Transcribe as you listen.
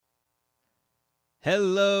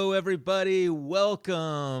Hello, everybody.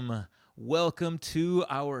 Welcome to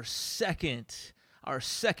our second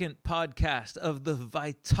podcast of the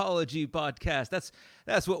Vitalogy Podcast.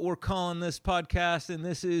 That's what we're calling this podcast, and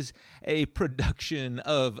this is a production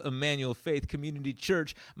of Emmanuel Faith Community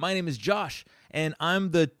Church. My name is Josh, and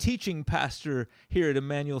I'm the teaching pastor here at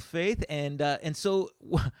Emmanuel Faith, and so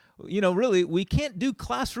really, we can't do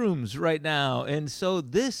classrooms right now, and so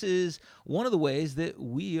this is one of the ways that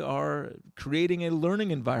we are creating a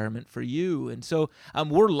learning environment for you. And so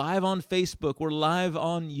we're live on Facebook, we're live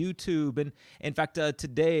on YouTube, and in fact,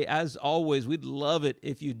 today, as always, we'd love it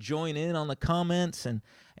if you join in on the comments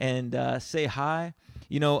and say hi.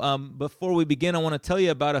 Before we begin, I want to tell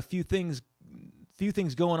you about a few things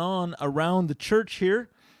going on around the church here.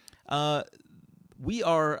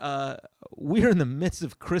 We're in the midst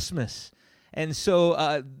of Christmas, and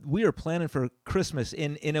so we are planning for Christmas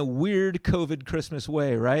in a weird COVID Christmas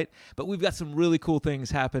way, right? But we've got some really cool things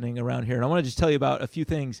happening around here, and I want to just tell you about a few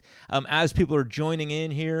things as people are joining in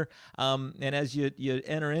here, and as you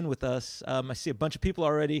enter in with us. I see a bunch of people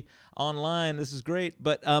already online. This is great,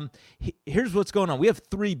 but here's what's going on. We have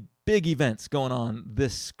three big events going on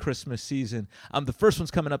this Christmas season. The first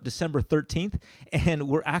one's coming up December 13th, and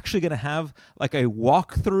we're actually going to have like a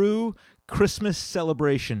walk-through Christmas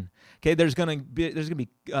celebration. Okay, there's gonna be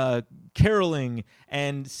caroling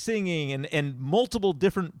and singing and multiple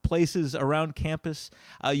different places around campus.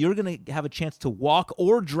 You're gonna have a chance to walk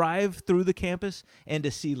or drive through the campus and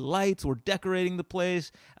to see lights. We're decorating the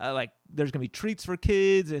place. There's gonna be treats for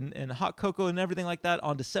kids and hot cocoa and everything like that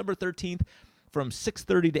on December 13th from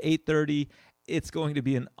 6:30 to 8:30. It's going to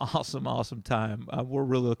be an awesome time. We're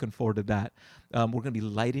really looking forward to that. We're going to be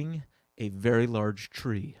lighting a very large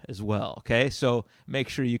tree as well, okay? So make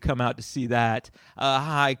sure you come out to see that.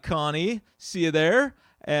 Hi, Connie. See you there.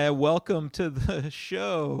 Welcome to the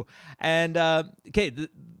show. And,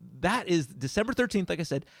 that is December 13th, like I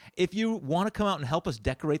said. If you want to come out and help us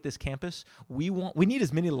decorate this campus, we need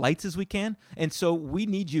as many lights as we can, and so we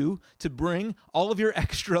need you to bring all of your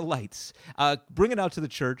extra lights. Bring it out to the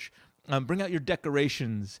church. Bring out your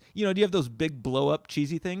decorations. Do you have those big blow-up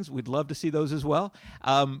cheesy things? We'd love to see those as well.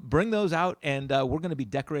 Bring those out, and we're going to be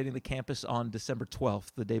decorating the campus on December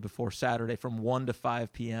 12th, the day before Saturday, from 1 to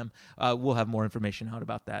 5 p.m. We'll have more information out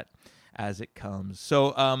about that as it comes.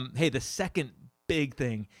 So, the second big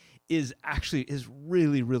thing is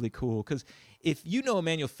really, really cool, because if you know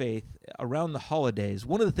Emmanuel Faith, around the holidays,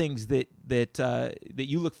 one of the things that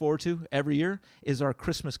you look forward to every year is our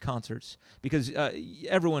Christmas concerts, because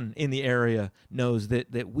everyone in the area knows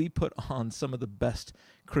that we put on some of the best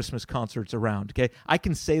Christmas concerts around. Okay, I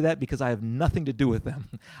can say that because I have nothing to do with them.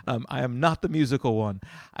 I am not the musical one,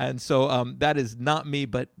 and so that is not me.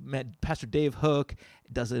 But Pastor Dave Hook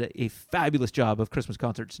does a fabulous job of Christmas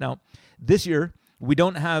concerts. Now, this year, we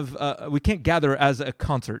don't have, we can't gather as a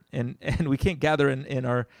concert, and we can't gather in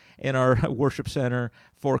our worship center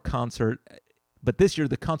for a concert. But this year,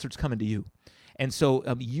 the concert's coming to you, and so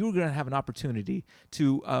you're going to have an opportunity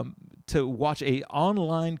to watch a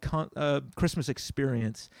online Christmas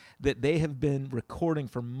experience that they have been recording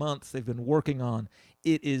for months. They've been working on.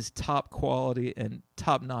 It is top quality and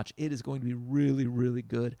top notch. It is going to be really, really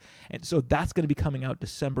good, and so that's going to be coming out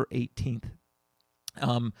December 18th.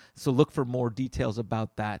 So look for more details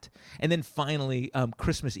about that. And then finally,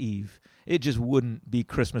 Christmas Eve. It just wouldn't be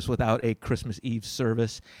Christmas without a Christmas Eve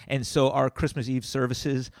service. And so our Christmas Eve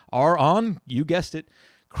services are on, you guessed it,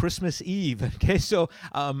 Christmas Eve. Okay, so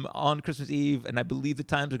on Christmas Eve, and I believe the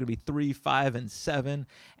times are going to be 3, 5, and 7,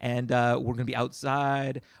 and we're going to be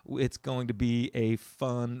outside. It's going to be a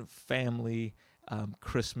fun family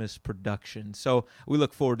Christmas production. So we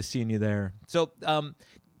look forward to seeing you there. So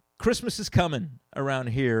Christmas is coming around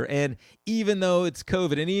here, and even though it's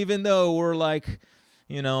COVID, and even though we're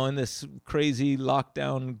in this crazy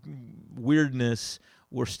lockdown weirdness,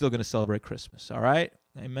 we're still going to celebrate Christmas. All right,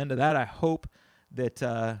 amen to that. I hope that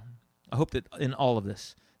in all of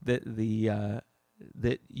this,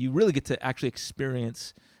 that you really get to actually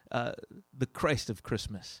experience the Christ of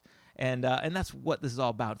Christmas. And that's what this is all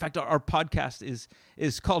about. In fact, our podcast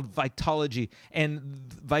is called Vitalogy, and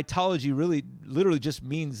Vitalogy really literally just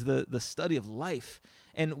means the study of life.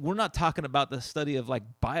 And we're not talking about the study of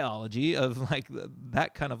biology, of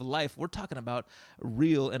that kind of life. We're talking about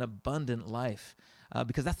real and abundant life,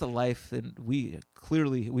 because that's the life that we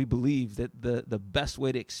believe that the best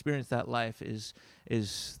way to experience that life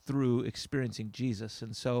is through experiencing Jesus.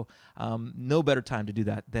 And so no better time to do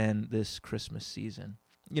that than this Christmas season.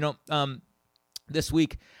 This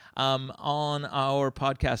week on our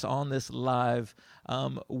podcast, on this live,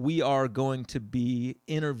 we are going to be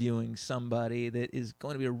interviewing somebody that is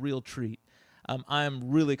going to be a real treat.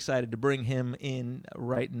 I'm really excited to bring him in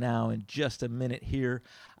right now in just a minute here.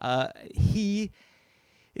 He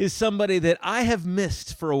is somebody that I have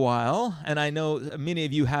missed for a while, and I know many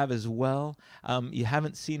of you have as well. You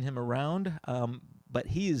haven't seen him around, but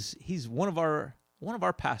he's one of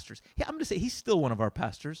our pastors. Yeah, I'm going to say he's still one of our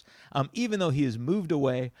pastors, even though he has moved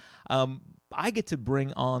away. I get to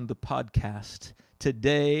bring on the podcast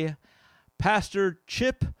today, Pastor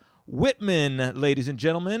Chip Whitman, ladies and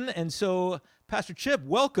gentlemen. And so, Pastor Chip,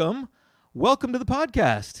 welcome to the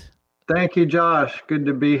podcast. Thank you, Josh. Good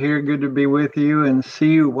to be here. Good to be with you and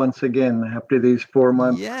see you once again after these 4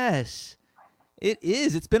 months. Yes, it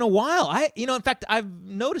is. It's been a while. In fact, I've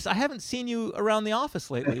noticed I haven't seen you around the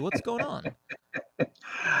office lately. What's going on?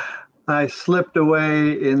 I slipped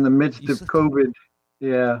away in the midst of COVID.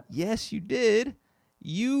 Yeah. Yes, you did.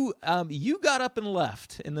 You got up and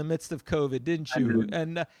left in the midst of COVID, didn't you?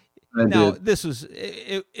 And now this was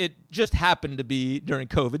it just happened to be during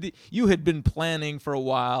COVID. You had been planning for a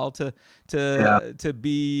while to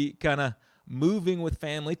be kind of moving with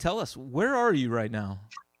family. Tell us, where are you right now?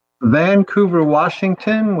 Vancouver,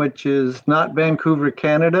 Washington, which is not Vancouver,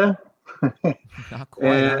 Canada. Not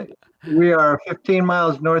quite. We are 15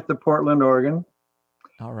 miles north of Portland, Oregon.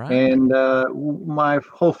 All right. And my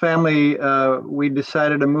whole family, we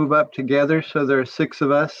decided to move up together. So there are 6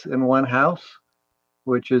 of us in one house,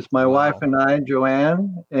 which is my wife and I,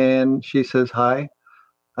 Joanne, and she says hi.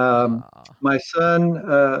 My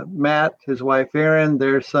son, Matt, his wife, Erin,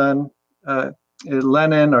 their son,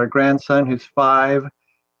 Lennon, our grandson, who's 5.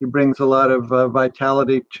 He brings a lot of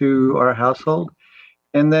vitality to our household.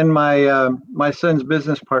 And then my son's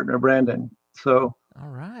business partner, Brandon. So all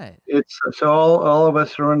right. It's so all of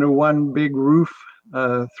us are under one big roof,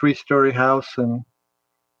 3-story house, and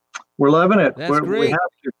we're loving it. That's great. We have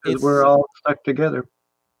to because we're all stuck together.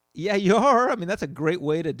 Yeah, you are. I mean, that's a great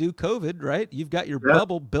way to do COVID, right? You've got your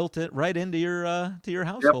bubble built it right into your to your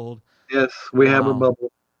household. Yep. Yes, we have a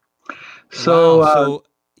bubble. So, so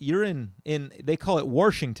you're in they call it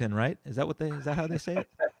Washington, right? Is that how they say it?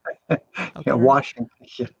 Okay. Yeah, Washington.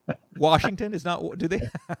 Yeah. Washington is not. Do they?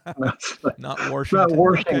 Not Washington. Not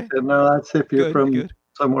Washington. Okay. No, that's if you're from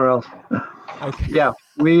somewhere else. Okay. Yeah,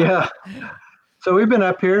 we. So we've been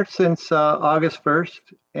up here since August 1st,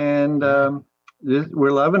 and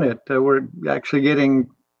we're loving it. We're actually getting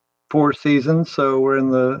 4 seasons, so we're in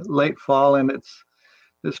the late fall, and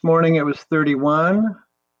this morning it was 31,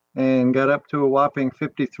 and got up to a whopping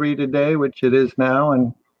 53 today, which it is now,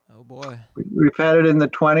 and. Oh boy. We've had it in the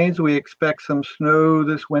 20s. We expect some snow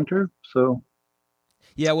this winter. So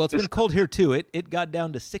yeah, well, it's been cold here too. It got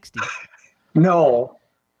down to 60. No.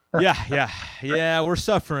 Yeah. We're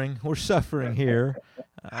suffering here.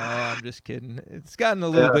 I'm just kidding. It's gotten a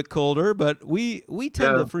little bit colder, but we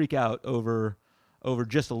tend to freak out over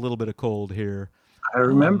just a little bit of cold here. I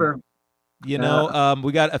remember. We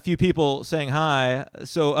got a few people saying hi.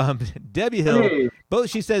 So Debbie Hill,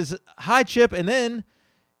 she says hi, Chip, and then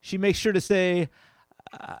she makes sure to say,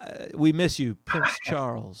 we miss you, Prince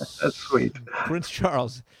Charles. That's sweet. Prince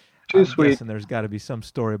Charles. Too sweet. Guessing there's got to be some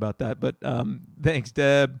story about that. But thanks,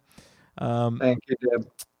 Deb. Thank you, Deb.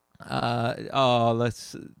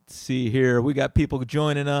 Let's see here. We got people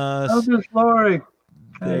joining us. Oh, there's Lori.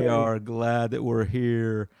 They are glad that we're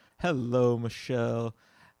here. Hello, Michelle.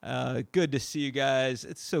 Good to see you guys.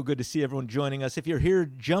 It's so good to see everyone joining us. If you're here,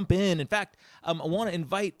 jump in. In fact, I want to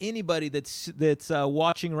invite anybody that's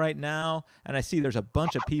watching right now, and I see there's a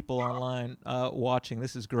bunch of people online watching.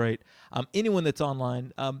 This is great. Anyone that's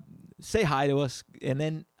online, say hi to us, and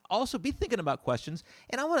then also be thinking about questions.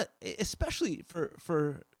 And I want to, especially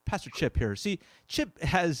for Pastor Chip here. See, Chip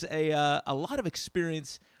has a lot of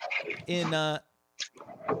experience in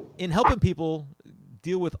helping people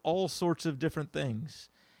deal with all sorts of different things.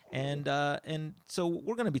 And so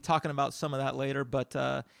we're going to be talking about some of that later. But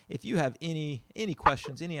if you have any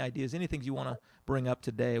questions, any ideas, any things you want to bring up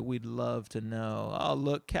today, we'd love to know. Oh,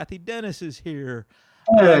 look, Kathy Dennis is here.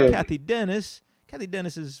 Hey. Kathy Dennis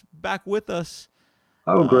is back with us.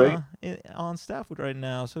 Oh, great. On staff right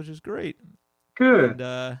now, so which is great. Good.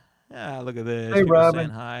 And look at this. Hey, People Robin. saying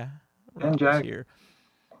hi. And Jack. Here.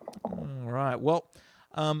 All right. Well,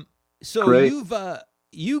 so great.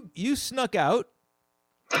 you snuck out.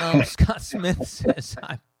 Scott Smith says,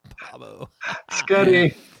 "Hi, Bobo." Scotty,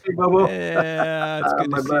 hey, Bobo. Yeah, it's good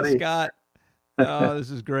to see buddy. Scott. Oh, this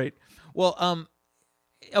is great. Well,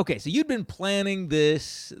 okay, so you'd been planning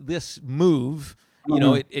this move. You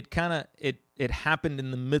know, it happened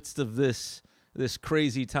in the midst of this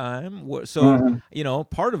crazy time. So, you know,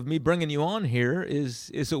 part of me bringing you on here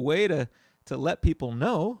is a way to let people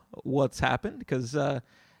know what's happened, because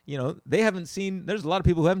they haven't seen. There's a lot of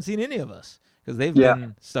people who haven't seen any of us because they've Yeah,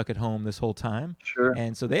 been stuck at home this whole time, sure.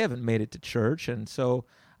 and so they haven't made it to church. And so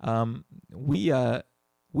we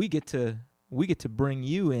we get to bring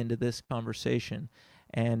you into this conversation,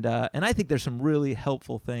 and I think there's some really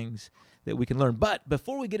helpful things that we can learn. But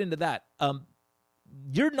before we get into that,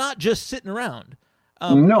 you're not just sitting around.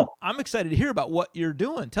 No. I'm excited to hear about what you're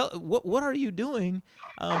doing. What are you doing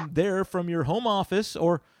there from your home office,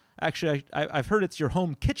 or actually, I've heard it's your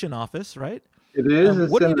home kitchen office, right? It is.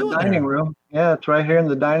 It's What are in you the doing dining there? room. Yeah, it's right here in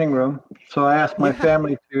the dining room. So I asked my Yeah.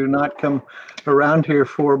 family to not come around here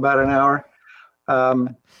for about an hour,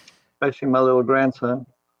 especially my little grandson.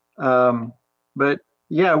 Um, but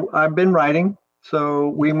yeah, I've been writing. So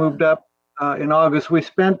we Yeah. moved up in August. We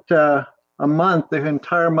spent a month, the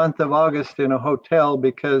entire month of August, in a hotel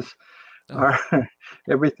because Oh, our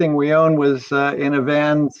everything we owned was in a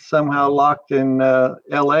van somehow locked in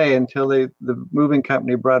LA until the moving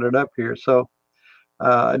company brought it up here. So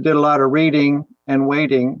I did a lot of reading and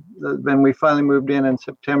waiting. Then we finally moved in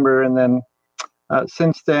September, and then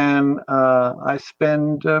since then I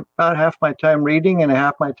spend about half my time reading and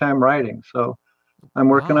half my time writing. So I'm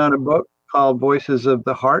working wow. on a book called Voices of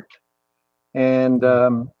the Heart, and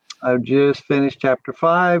Mm. I've just finished chapter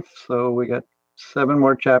 5, so we got 7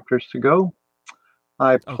 more chapters to go.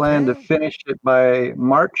 I plan to Okay. finish it by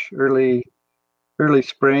March, early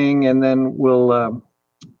spring, and then we'll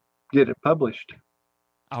get it published.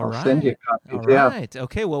 All I'll send you right. copies. All Yeah, right.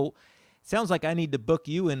 Okay. Well, sounds like I need to book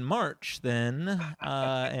you in March then,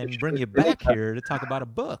 and bring you back anytime. here to talk about a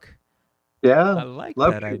book. Yeah, I like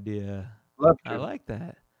love that to, idea. love I to. like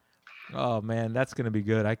that. Oh man, that's gonna be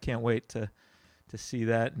good. I can't wait to see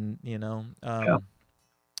that. And Yeah, a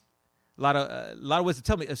lot of ways to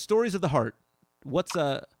tell me. Stories of the heart. What's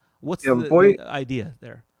what's yeah. the idea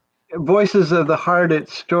there? Voices of the Heart.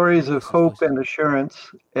 It's stories of hope Voices. and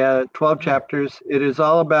assurance. 12 Mm, chapters. It is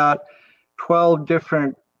all about 12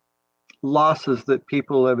 different losses that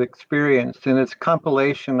people have experienced, and it's a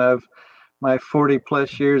compilation of my 40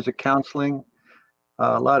 plus years of counseling,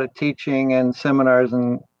 a lot of teaching and seminars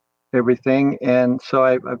and everything. And so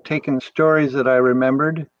I've taken stories that I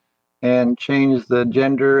remembered and changed the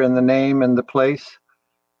gender and the name and the place,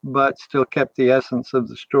 but still kept the essence of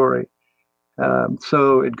the story.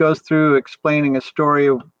 So it goes through explaining a story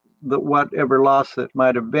of whatever loss it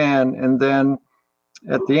might have been, and then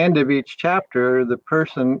at the end of each chapter, the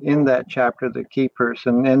person in that chapter, the key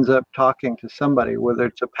person, ends up talking to somebody, whether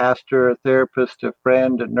it's a pastor, a therapist, a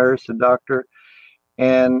friend, a nurse, a doctor,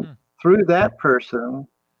 and mm. through that person,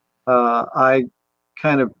 I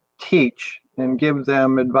kind of teach and give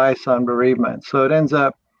them advice on bereavement. So it ends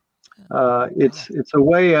up Wow. it's a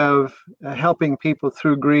way of helping people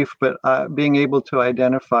through grief, but being able to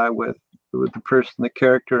identify with the person, the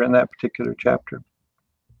character in that particular chapter.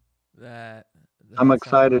 That I'm that sounds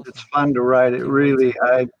excited. It's awesome. fun to I write. It can't wait to. really.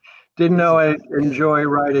 I didn't Is know it I good? enjoy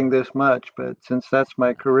writing this much, but since that's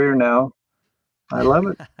my career now, I love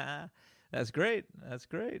it. That's great. That's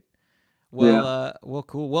great. Yeah. Well,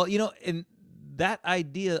 cool. Well, and that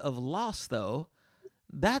idea of loss, though,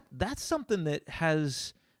 that's something that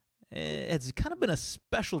has it's kind of been a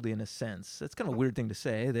specialty in a sense. That's kind of a weird thing to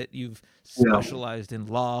say that you've Yeah. specialized in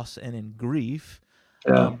loss and in grief,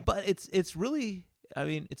 Yeah. but it's really. I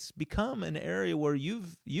mean, it's become an area where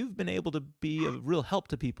you've been able to be a real help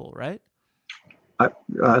to people, right? I,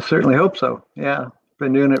 I certainly hope so. Yeah.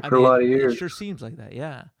 Been doing it I for a mean, lot of it years. sure seems like that.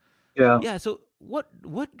 Yeah. Yeah. Yeah. So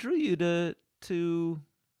what drew you to to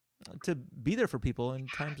be there for people in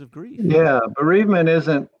times of grief? Yeah. Bereavement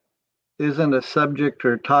isn't a subject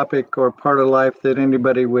or topic or part of life that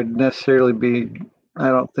anybody would necessarily be, I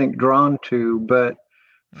don't think, drawn to. But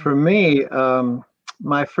Mm, for me,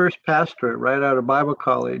 my first pastorate right out of Bible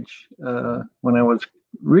college, when I was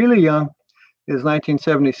really young, is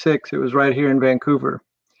 1976. It was right here in Vancouver.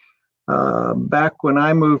 Back when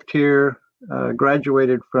I moved here,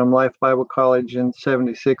 graduated from Life Bible College in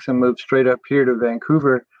 '76 and moved straight up here to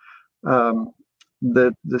Vancouver. Um,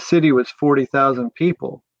 the city was 40,000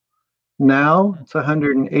 people. Now mm. it's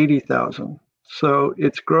 180,000. So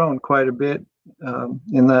it's grown quite a bit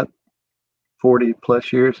in that 40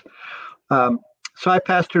 plus years. Um, so I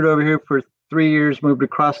pastored over here for 3 years, moved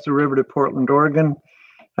across the river to Portland, Oregon,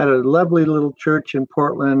 had a lovely little church in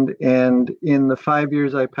Portland. And in the 5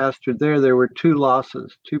 years I pastored there were 2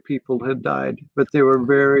 losses. 2 people had died, but they were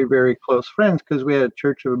very, very close friends because we had a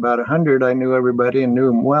church of about 100. I knew everybody and knew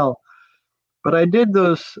them well. But I did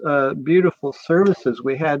those beautiful services.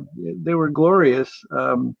 They were glorious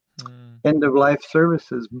Mm, end of life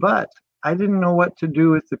services, but I didn't know what to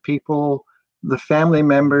do with the people, the family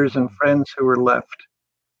members and mm. friends who were left.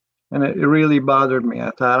 And it really bothered me.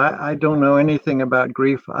 I thought, I don't know anything about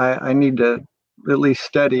grief. I need to at least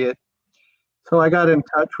study it. So I got in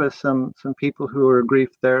touch with some people who are grief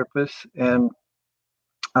therapists, and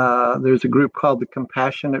there's a group called the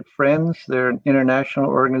Compassionate Friends. They're an international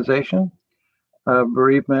organization of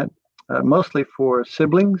bereavement, mostly for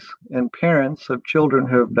siblings and parents of children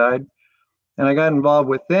who have died. And I got involved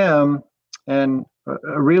with them, and I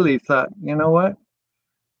really thought, you know what?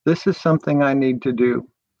 This is something I need to do.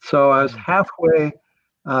 So I was halfway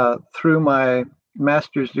through my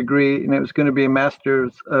master's degree, and it was going to be a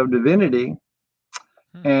master's of divinity,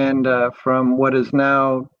 and from what is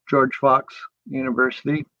now George Fox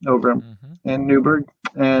University over in Newburgh.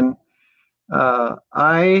 And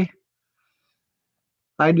I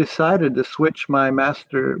decided to switch my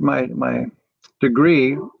my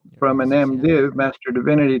degree from an MDiv, Master of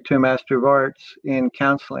Divinity, to a Master of Arts in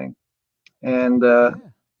counseling. And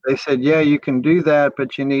they said, yeah, you can do that,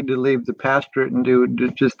 but you need to leave the pastorate and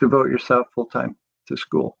just devote yourself full time to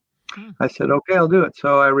school. I said, okay, I'll do it.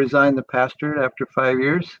 So I resigned the pastorate after 5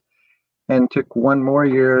 years and took one more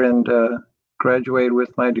year and graduated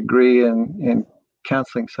with my degree in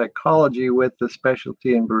counseling psychology with the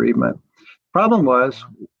specialty in bereavement. Problem was,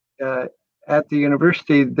 at the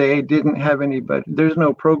university, they didn't have anybody. There's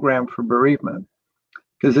no program for bereavement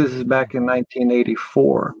because this is back in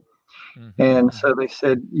 1984. And so they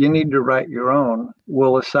said, you need to write your own.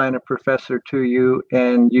 We'll assign a professor to you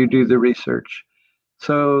and you do the research.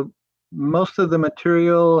 So most of the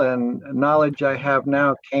material and knowledge I have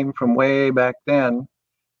now came from way back then,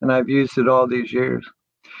 and I've used it all these years.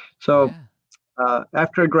 So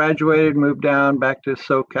after I graduated, moved down back to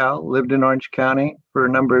SoCal, lived in Orange County for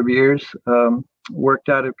a number of years, worked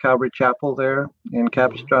out of Calvary Chapel there in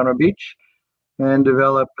Capistrano Beach, and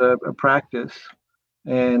developed a practice.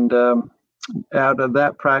 And out of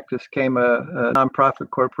that practice came a nonprofit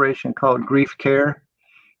corporation called Grief Care,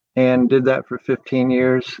 and did that for 15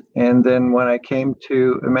 years. And then when I came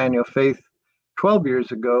to Emmanuel Faith 12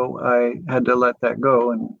 years ago, I had to let that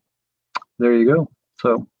go, and there you go.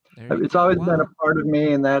 So it's always been a part of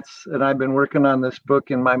me, and I've been working on this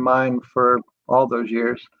book in my mind for all those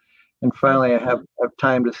years, and finally I have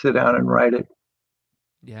time to sit down and write it.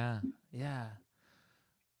 Yeah.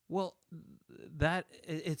 Well, that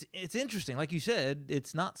it's interesting. Like you said,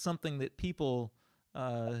 it's not something that people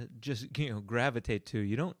just gravitate to.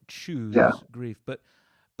 You don't choose grief, but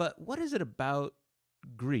what is it about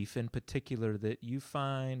grief in particular that you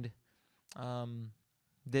find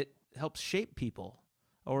that helps shape people,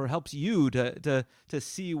 or helps you to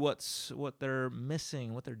see what they're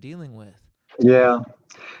missing, what they're dealing with? Yeah,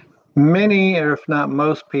 many, or if not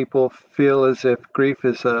most, people feel as if grief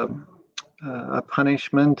is a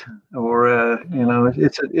punishment, or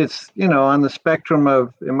it's on the spectrum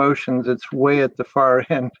of emotions, it's way at the far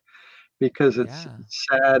end, because it's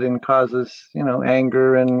sad and causes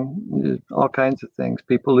anger and all kinds of things.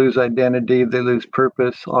 People lose identity, they lose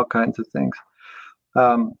purpose, all kinds of things.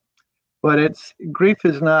 But grief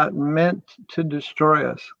is not meant to destroy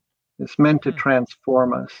us. It's meant to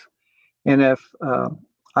transform us. And if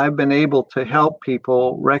I've been able to help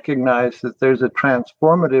people recognize that there's a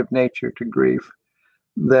transformative nature to grief,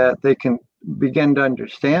 that they can begin to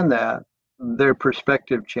understand that, their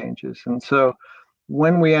perspective changes. And so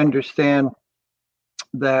when we understand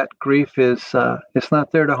that grief is, it's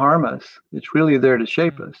not there to harm us, it's really there to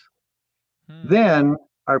shape us, then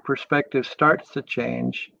our perspective starts to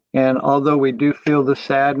change. And although we do feel the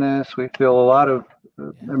sadness, we feel a lot of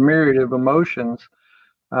a myriad of emotions,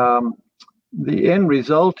 the end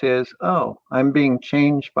result is, I'm being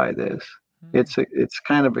changed by this. It's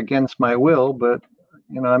kind of against my will, but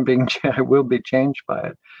I will be changed by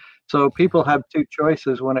it. So people have two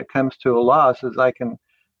choices when it comes to a loss: is I can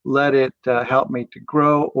let it help me to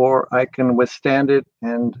grow, or I can withstand it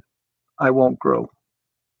and I won't grow.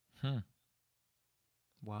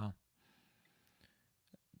 Wow.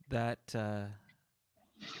 That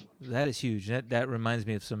is huge. That reminds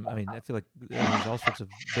me of some. I mean, I feel like there's all sorts of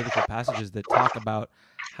biblical passages that talk about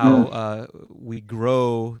how we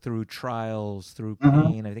grow through trials, through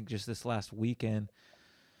pain. I think just this last weekend.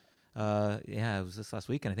 It was this last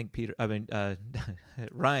weekend. I think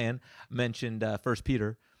Ryan mentioned 1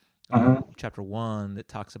 Peter, chapter 1, that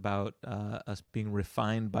talks about us being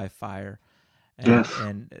refined by fire,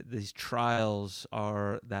 and these trials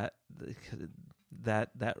are that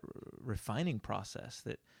refining process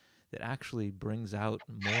that actually brings out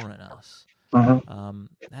more in us.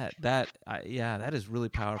 That is really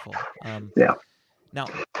powerful. Now,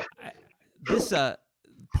 this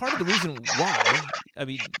part of the reason why, I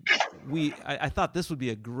mean, I thought this would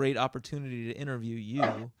be a great opportunity to interview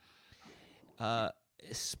you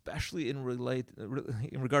especially in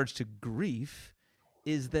regards to grief,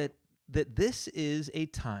 is that this is a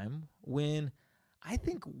time when I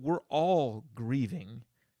think we're all grieving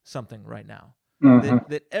something right now.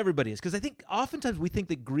 That everybody is, because I think oftentimes we think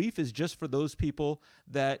that grief is just for those people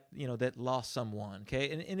that that lost someone. Okay,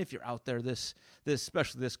 and if you're out there this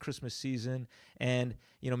especially this Christmas season, and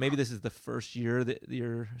maybe this is the first year that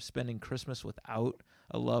you're spending Christmas without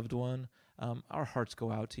a loved one, our hearts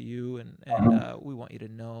go out to you, and we want you to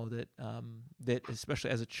know that that especially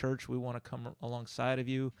as a church, we want to come alongside of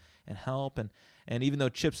you and help. And even though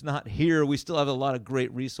Chip's not here, we still have a lot of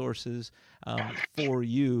great resources for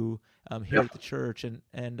you here at the church, and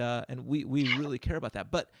we really care about that.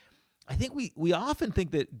 But I think we often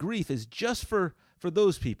think that grief is just for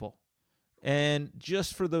those people and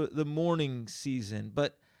just for the mourning season.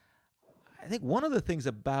 But I think one of the things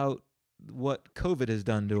about what COVID has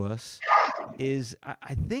done to us is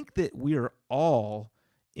I think that we are all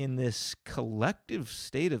in this collective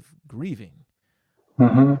state of grieving.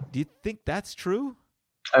 Do you think that's true?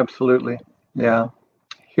 Absolutely. Yeah.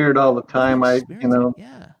 Hear it all the time. I see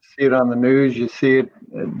it on the news. You see it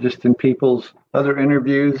just in people's other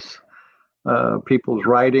interviews, people's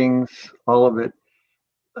writings, all of it.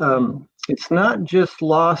 It's not just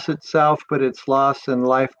loss itself, but it's loss in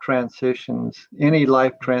life transitions, any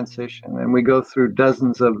life transition. And we go through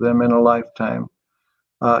dozens of them in a lifetime,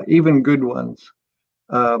 even good ones,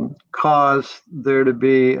 cause there to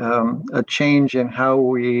be a change in how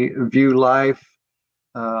we view life,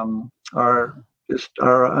 our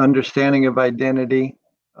understanding of identity,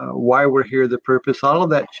 why we're here, the purpose. All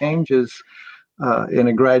of that changes in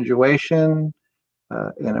a graduation,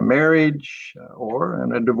 in a marriage, or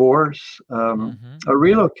in a divorce, a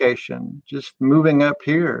relocation, just moving up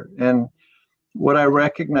here. And what I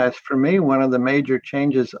recognized for me, one of the major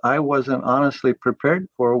changes I wasn't honestly prepared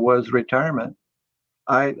for was retirement.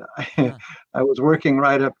 I was working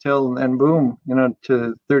right up till, and boom,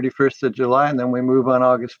 to 31st of July, and then we move on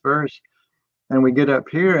August 1st, and we get up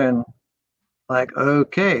here and like,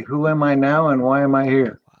 okay, who am I now and why am I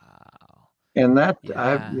here? Wow. And that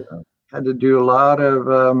I've had to do a lot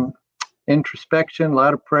of introspection, a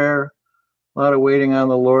lot of prayer, a lot of waiting on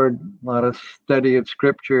the Lord, a lot of study of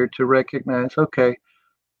Scripture to recognize, okay,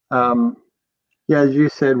 as you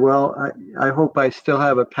said, well, I hope I still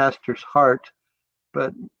have a pastor's heart,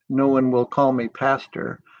 but no one will call me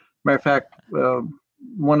pastor. Matter of fact,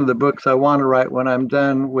 one of the books I want to write when I'm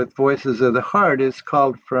done with Voices of the Heart is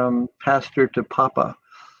called From Pastor to Papa,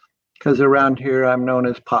 because around here I'm known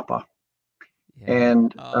as Papa.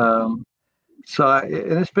 And so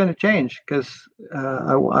it's been a change, because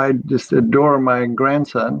I just adore my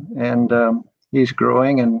grandson, and he's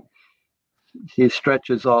growing and he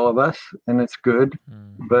stretches all of us, and it's good.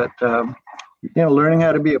 But learning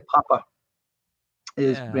how to be a papa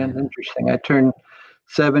has been interesting. I turned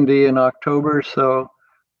 70 in October, so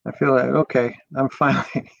I feel like, okay,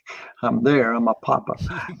 I'm there. I'm a papa.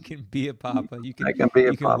 You can be a papa. I can be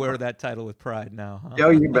a papa. You can wear that title with pride now. Huh? Oh,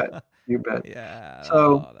 you bet. You bet. Yeah.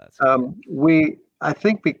 So I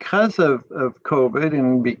think because of COVID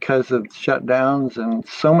and because of shutdowns and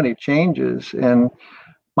so many changes, and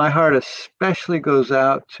my heart especially goes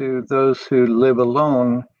out to those who live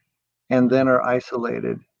alone and then are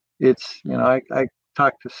isolated. It's, I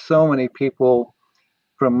talk to so many people.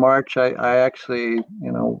 From March, I actually,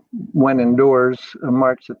 went indoors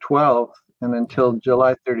March the 12th, and until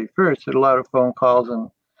July 31st, had a lot of phone calls and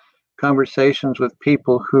conversations with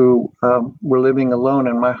people who were living alone,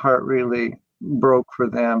 and my heart really broke for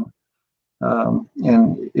them.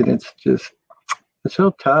 And it's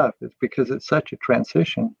so tough. It's because it's such a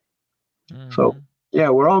transition. So,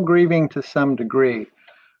 we're all grieving to some degree.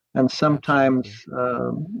 And sometimes,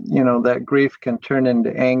 that grief can turn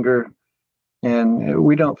into anger, and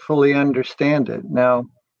we don't fully understand it. Now,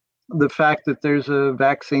 the fact that there's a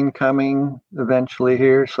vaccine coming eventually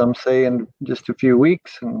here, some say in just a few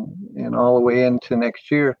weeks and all the way into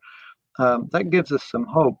next year, that gives us some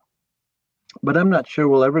hope. But I'm not sure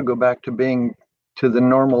we'll ever go back to being to the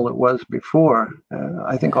normal it was before.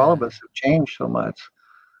 I think all of us have changed so much.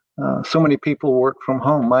 So many people work from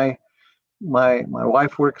home. My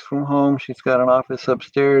wife works from home. She's got an office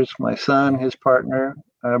upstairs. My son, his partner,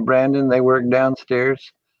 Brandon, they work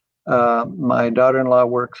downstairs. My daughter-in-law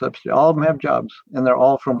works upstairs. All of them have jobs, and they're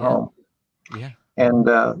all from home. Yeah. And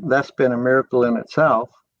that's been a miracle in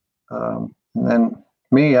itself. And then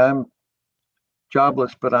me, I'm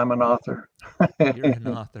jobless, but I'm an author. You're an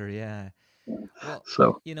author, yeah. Well,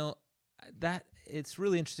 so that it's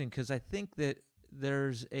really interesting, because I think that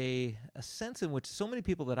there's a sense in which so many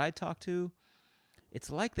people that I talk to,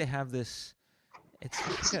 it's like they have this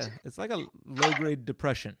It's like a low grade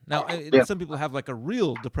depression. Now, Yeah. some people have like a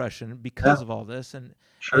real depression Yeah. because of all this,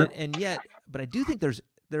 Sure. and yet, but I do think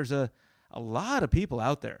there's a lot of people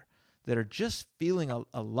out there that are just feeling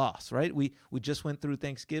a loss, right? We just went through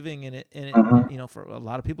Thanksgiving, and it Hmm. for a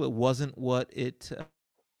lot of people it wasn't what it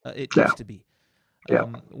Yeah. used to be.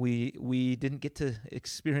 Yeah. We didn't get to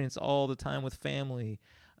experience all the time with family.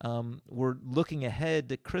 We're looking ahead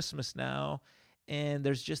to Christmas now, and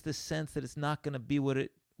there's just this sense that it's not going to be what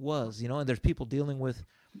it was, and there's people dealing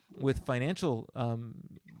with financial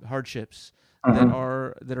hardships that Hmm.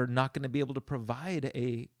 are not going to be able to provide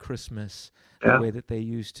a Christmas the Yeah. way that they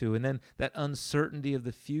used to, and then that uncertainty of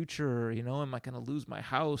the future. Am I going to lose my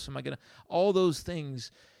house? Am I going to all those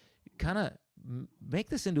things kind of make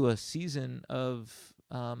this into a season of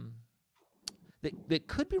that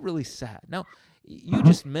could be really sad. Now, you Hmm.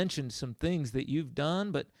 just mentioned some things that you've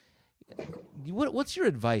done, but what's your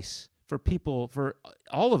advice for people, for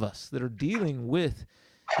all of us that are dealing with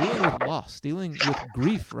loss, dealing with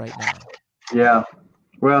grief right now? Yeah.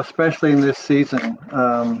 Well, especially in this season.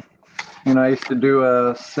 I used to do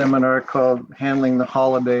a seminar called Handling the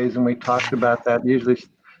Holidays, and we talked about that. Usually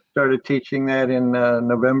started teaching that in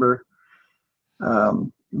November.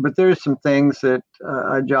 But there's some things that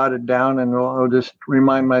I jotted down, and I'll just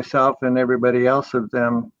remind myself and everybody else of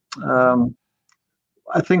them.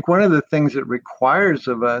 I think one of the things it requires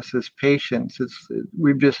of us is patience.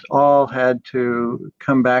 We've just all had to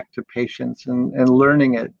come back to patience and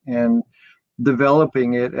learning it and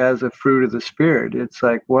developing it as a fruit of the Spirit. It's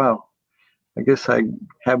like, wow, I guess I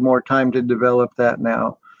have more time to develop that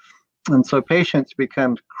now. And so patience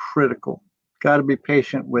becomes critical. Got to be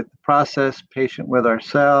patient with the process, patient with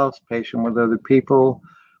ourselves, patient with other people,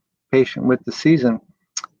 patient with the season.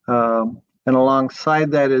 And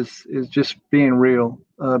alongside that is just being real,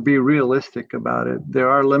 be realistic about it. There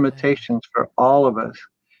are Yeah. limitations for all of us,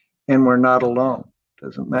 and we're not Now, alone.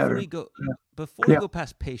 Doesn't before matter. you go Yeah. before you Yeah. go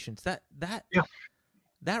past patience, Yeah.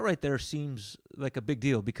 that right there seems like a big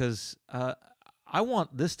deal, because I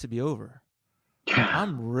want this to be over. Yeah.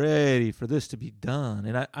 I'm ready for this to be done,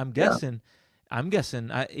 and Yeah. I'm guessing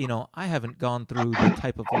I haven't gone through the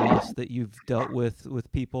type of loss that you've dealt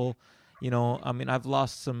with people. I mean, I've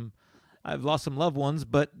lost some loved ones,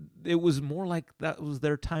 but it was more like that was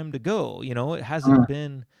their time to go. It hasn't Mm.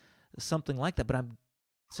 been something like that, but I'm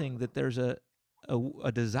guessing that there's a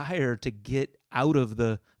desire to get out of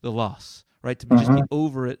the loss, right? To just be Mm-hmm.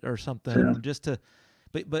 over it or something, Yeah. and just to,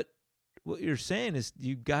 but what you're saying is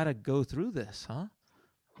you got to go through this, huh?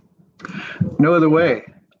 No other way.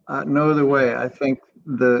 No other Hmm. way. I think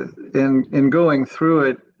in going through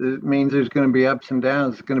it, it means there's going to be ups and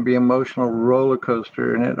downs. It's going to be emotional roller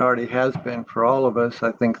coaster, and it already has been for all of us.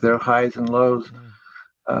 I think there are highs and lows.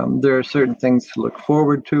 Mm. There are certain things to look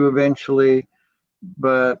forward to eventually,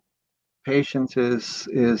 but patience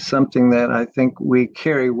is something that I think we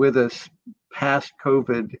carry with us past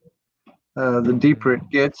COVID. The deeper Mm. it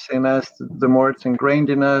gets in us, the more it's ingrained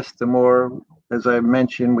in us, the more, as I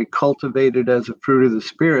mentioned, we cultivate it as a fruit of the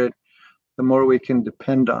Spirit, the more we can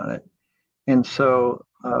depend on it. And Yeah. so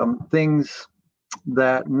things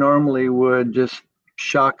that normally would just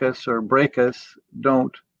shock us or break us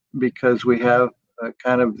don't, because we Mm. have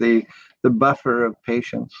kind of the buffer of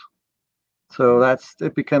patience. So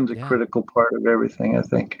it becomes a Yeah. critical part of everything, I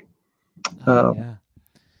think. Oh Um, yeah.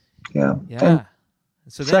 yeah. And Yeah.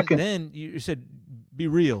 So second, then you said be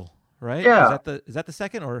real, right? yeah, Is that the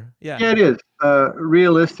second, or yeah? yeah, it is.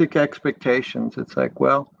 Realistic expectations. It's like,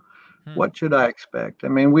 well, Hmm. what should I expect? I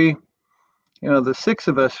mean, the six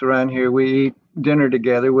of us around here, we eat dinner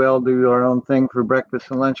together. We all do our own thing for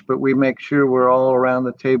breakfast and lunch, but we make sure we're all around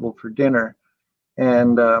the table for dinner.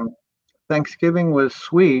 And Thanksgiving was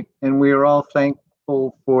sweet, and we are all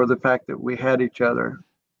thankful for the fact that we had each other,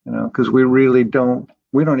 because we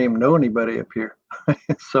don't even know anybody up here.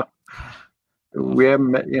 So Yeah. Oh. we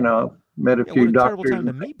haven't met a Yeah. What few a terrible doctors time and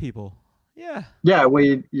to things. meet people. Yeah. Yeah, well,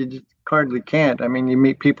 you just hardly can't. I mean, you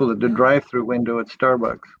meet people at the Yeah. drive-through window at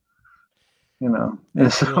Starbucks, and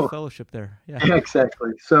There's real so fellowship there. Yeah. yeah,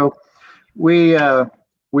 exactly. So we uh,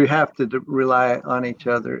 we have to rely on each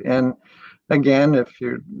other. And again, if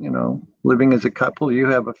you're living as a couple, you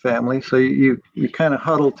have a family, so you kind of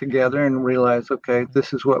huddle together and realize, okay,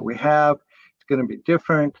 this is what we have. It's going to be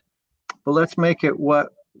different, but let's make it with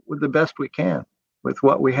the best we can with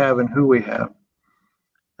what we have Mm-hmm. and who we have.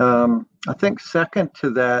 I think second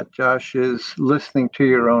to that, Josh, is listening to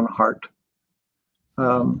your own heart.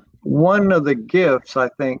 Hmm. One of the gifts I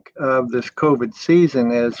think of this COVID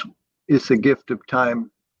season is the gift of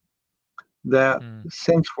time. That Hmm.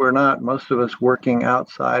 since we're not most of us working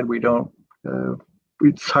outside, we don't. Uh,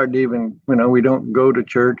 it's hard to even, we don't go to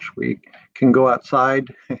church. We can go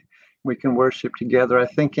outside. We can worship together. I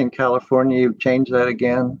think in California, you've changed that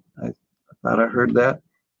again. I thought I heard that.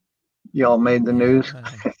 Y'all made the news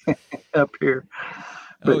up here.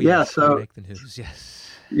 But yes, we so make the news.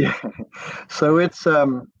 Yes. yeah, so it's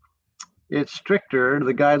stricter.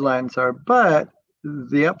 The guidelines are, but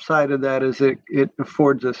the upside of that is it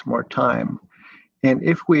affords us more time. And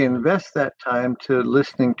if we invest that time to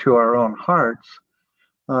listening to our own hearts,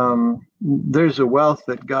 there's a wealth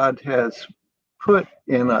that God has put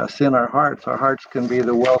in us, in our hearts. Our hearts can be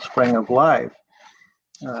the wellspring of life.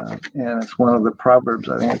 And it's one of the Proverbs,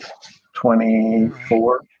 I think it's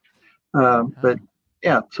 24. But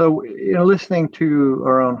yeah, so listening to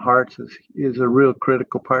our own hearts is a real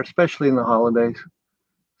critical part, especially in the holidays.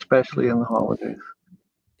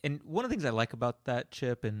 And one of the things I like about that,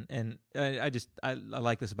 Chip, and I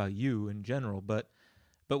like this about you in general, but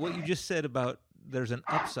what you just said about there's an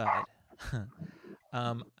upside.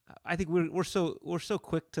 I think we're so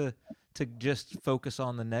quick to just focus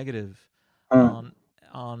on the negative,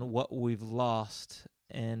 on what we've lost,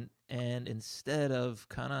 and instead of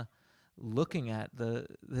kind of looking at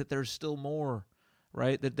that there's still more,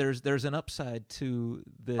 right? That there's an upside to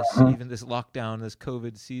this, even this lockdown, this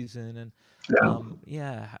COVID season, and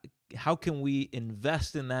how can we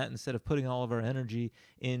invest in that instead of putting all of our energy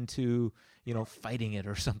into fighting it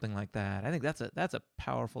or something like that? I think that's a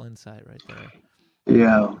powerful insight right there.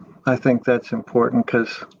 Yeah, I think that's important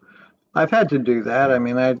because I've had to do that. I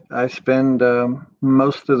mean, I spend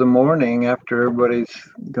most of the morning after everybody's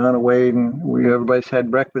gone away and everybody's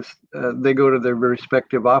had breakfast. They go to their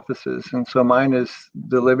respective offices, and so mine is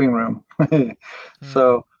the living room.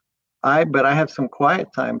 So but I have some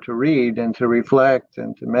quiet time to read and to reflect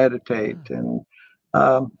and to meditate and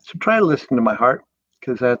to try to listen to my heart,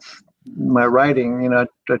 because that's my writing. I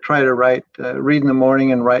try to read in the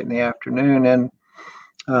morning and write in the afternoon, and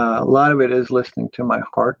a lot of it is listening to my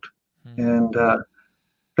heart. And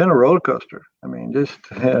been a roller coaster. I mean, just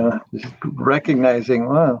recognizing,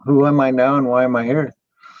 well, who am I now and why am I here?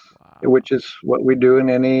 Wow. Which is what we do in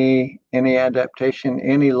any adaptation,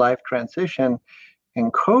 any life transition.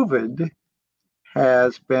 And COVID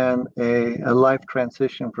has been a life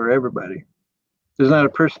transition for everybody. There's not a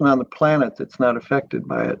person on the planet that's not affected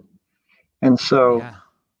by it. And so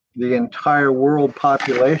the entire world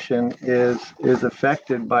population is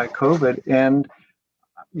affected by COVID. And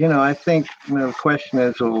I think the question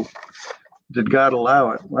is, well, did God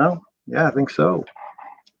allow it? Well, yeah, I think so.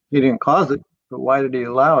 He didn't cause it, but why did he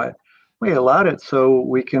allow it? We allowed it so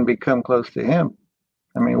we can become close to him.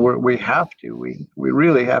 I mean, we have to. We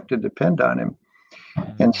really have to depend on him.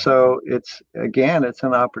 And so it's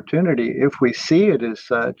an opportunity, if we see it as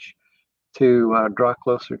such, to draw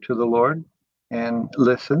closer to the Lord and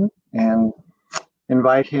listen and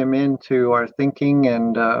invite him into our thinking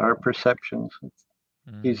and our perceptions.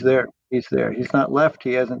 He's there. He's there. He's not left.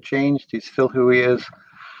 He hasn't changed. He's still who he is.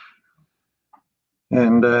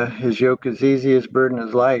 And his yoke is easy, his burden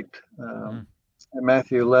is light. In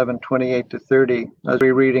Matthew 11:28-30, I was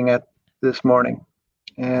rereading it this morning.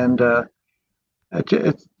 And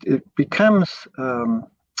it becomes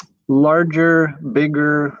larger,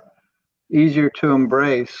 bigger, easier to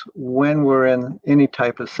embrace when we're in any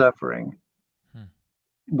type of suffering.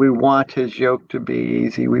 We want his yoke to be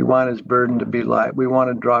easy. We want his burden to be light. We want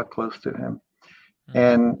to draw close to him.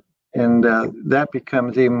 And that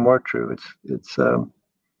becomes even more true. It's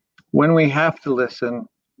when we have to listen,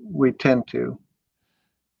 we tend to.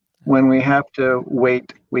 When we have to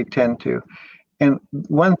wait, we tend to. And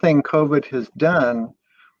one thing COVID has done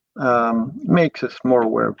makes us more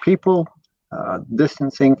aware of people,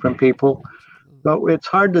 distancing from people. But it's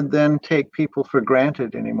hard to then take people for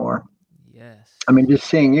granted anymore. Yes. I mean, just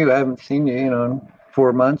seeing you, I haven't seen you, in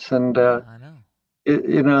 4 months. And, I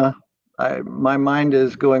know. My mind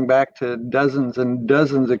is going back to dozens and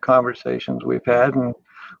dozens of conversations we've had and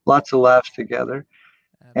lots of laughs together.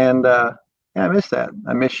 Absolutely. And I miss that.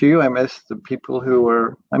 I miss you. I miss the people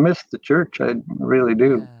I miss the church. I really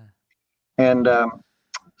do. Yeah. And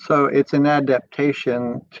so it's an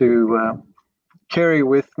adaptation to carry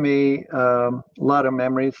with me a lot of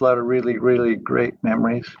memories, a lot of really, really great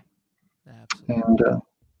memories. Absolutely. And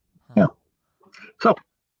so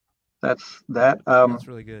that's that. That's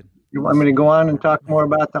really good. You want me to go on and talk more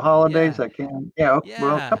about the holidays? Yeah. I can. Yeah. Okay.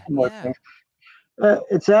 Well, a couple more things.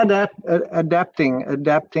 It's adapting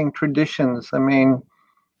traditions. I mean,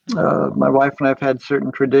 my wife and I've had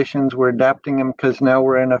certain traditions. We're adapting them because now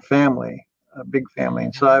we're in a family, a big family.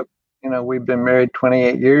 And so we've been married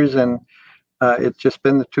 28 years, and it's just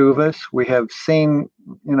been the two of us. We have seen,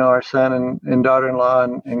 our son and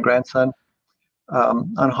daughter-in-law and grandson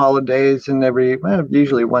on holidays and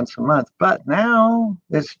usually once a month. But now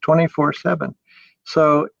it's 24/7.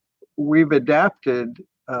 So we've adapted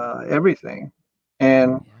everything.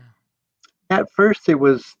 And at first it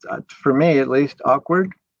was, for me at least,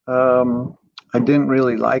 awkward. I didn't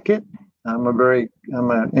really like it. I'm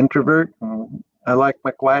an introvert, and I like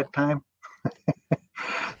my quiet time.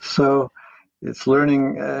 So it's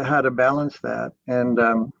learning how to balance that. And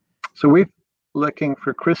so we're looking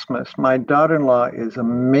for Christmas. My daughter-in-law is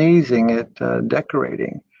amazing at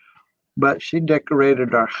decorating, but she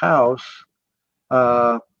decorated our house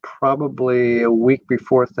probably a week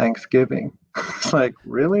before Thanksgiving. It's like,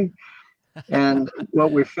 really? And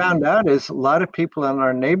what we found out is a lot of people in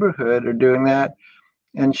our neighborhood are doing that.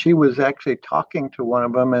 And she was actually talking to one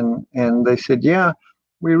of them, and they said, yeah,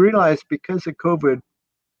 we realized because of COVID,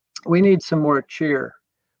 we need some more cheer.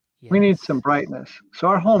 We need some brightness. So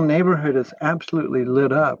our whole neighborhood is absolutely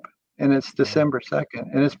lit up, and it's December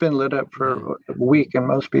 2nd, and it's been lit up for a week in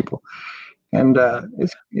most people. And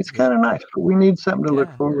it's kind of nice, but we need something to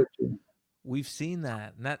look forward to. We've seen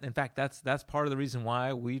that, and in fact, that's part of the reason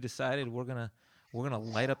why we decided we're gonna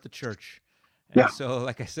light up the church. And so,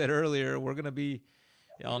 like I said earlier, we're gonna be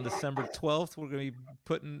on December 12th. We're gonna be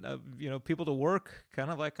putting people to work,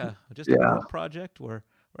 kind of like a work project where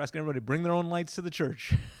we're asking everybody to bring their own lights to the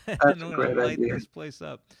church. That's and a we're great gonna light idea. this place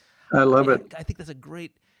up. I love it. I think that's a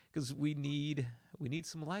great, because we need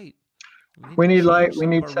some light. We need light. We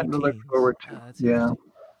need something to look forward to.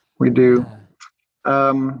 We do.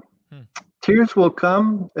 Tears will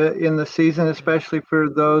come in the season, especially for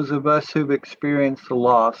those of us who've experienced a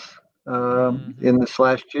loss in this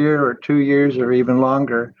last year or 2 years or even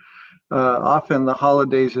longer. Often the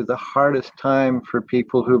holidays are the hardest time for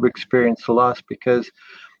people who've experienced a loss because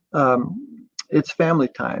it's family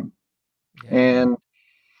time. And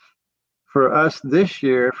for us this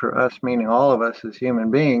year, for us meaning all of us as human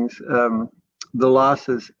beings, the loss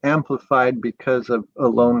is amplified because of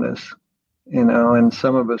aloneness. And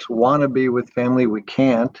some of us want to be with family. We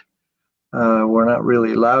can't. We're not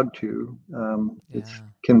really allowed to. It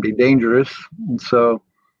can be dangerous. And so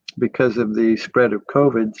because of the spread of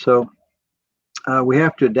COVID. So we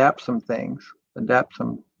have to adapt some things, adapt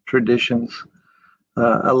some traditions,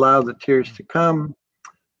 allow the tears to come,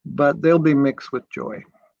 but they'll be mixed with joy.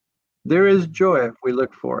 There is joy if we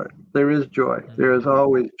look for it. There is joy. There is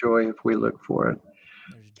always joy if we look for it.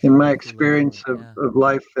 In my experience of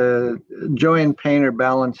life, joy and pain are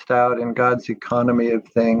balanced out in God's economy of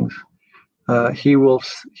things. He will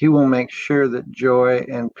make sure that joy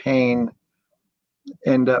and pain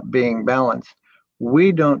end up being balanced.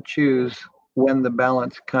 We don't choose when the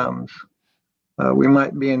balance comes. We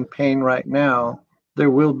might be in pain right now. There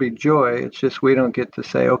will be joy. It's just we don't get to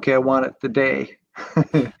say, okay, I want it today.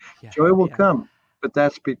 Joy will come, but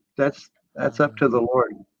that's up to the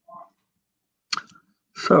Lord.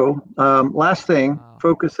 So, last thing,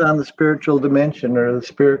 focus on the spiritual dimension or the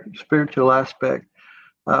spiritual aspect.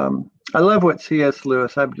 I love what C.S.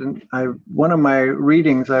 Lewis. One of my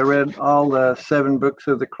readings, I read all the 7 books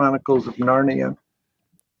of the Chronicles of Narnia.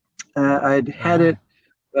 I'd had it,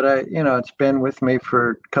 but it's been with me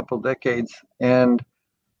for a couple decades, and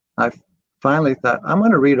I finally thought I'm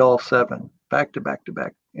going to read all 7 back to back to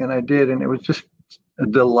back, and I did, and it was just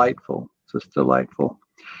delightful,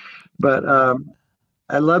 But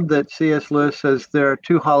I love that C.S. Lewis says there are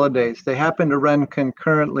 2 holidays. They happen to run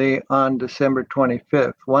concurrently on December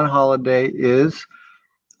 25th. One holiday is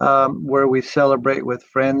where we celebrate with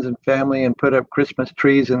friends and family and put up Christmas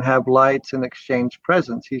trees and have lights and exchange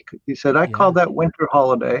presents. He said, I call that winter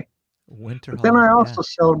holiday. Then I also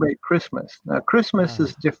celebrate Christmas. Now, Christmas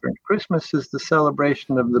is different. Christmas is the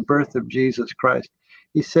celebration of the birth of Jesus Christ.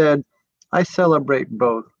 He said, I celebrate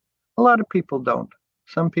both. A lot of people don't.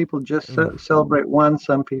 Some people just celebrate one.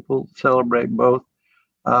 Some people celebrate both.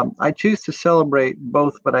 I choose to celebrate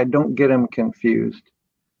both, but I don't get them confused.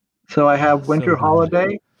 So I have winter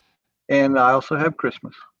holiday, and I also have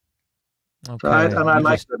Christmas. Okay. So I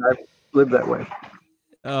like that. I live that way.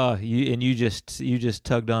 You just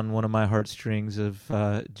tugged on one of my heartstrings of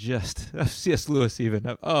C.S. Lewis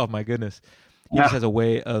even. Oh my goodness. He just has a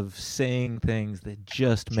way of saying things that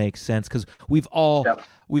just make sense, because we've all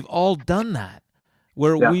done that.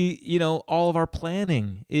 Where we, all of our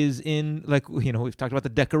planning is in, we've talked about the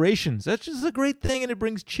decorations. That's just a great thing, and it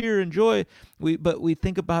brings cheer and joy. But we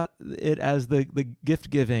think about it as the gift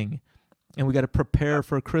giving, and we got to prepare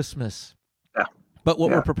for Christmas. Yeah. But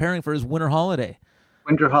what we're preparing for is winter holiday.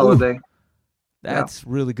 Winter holiday. Ooh, that's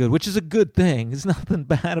really good, which is a good thing. There's nothing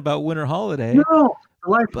bad about winter holiday. No,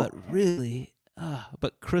 delightful. But really,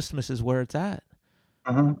 but Christmas is where it's at.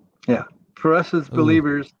 Yeah. For us as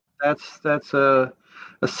believers, That's a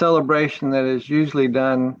celebration that is usually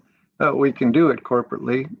done. We can do it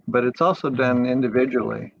corporately, but it's also done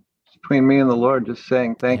individually. It's between me and the Lord, just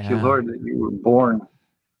saying, "Thank you, Yeah. Lord, that you were born.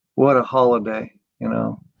 What a holiday!"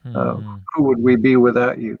 Uh, Hmm. who would we be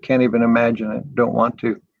without you? Can't even imagine it. Don't want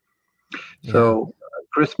to. Yeah. So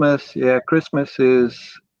Christmas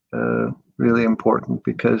is really important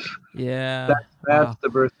because Yeah. that's Wow. the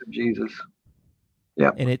birth of Jesus.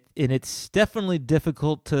 Yep. And it's definitely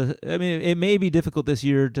difficult to. I mean, it may be difficult this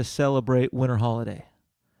year to celebrate winter holiday,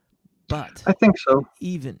 but I think so.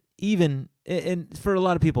 even and for a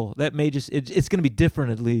lot of people that may just it's going to be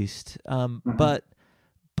different at least. Hmm.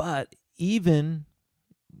 But even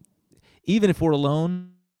if we're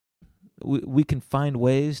alone, we can find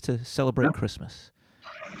ways to celebrate Yep. Christmas.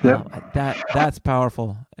 Yep. That's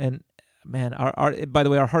powerful. And man, our by the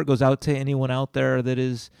way, our heart goes out to anyone out there that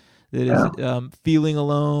is Yeah. feeling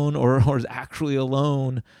alone or is actually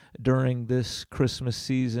alone during this Christmas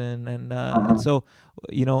season. And Hmm. so,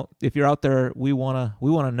 if you're out there, we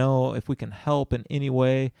wanna know if we can help in any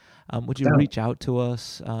way. Would you Yeah. reach out to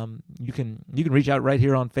us? You can reach out right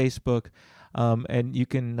here on Facebook, and you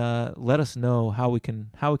can let us know how we can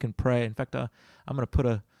pray. In fact, I'm gonna put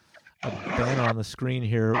a banner on the screen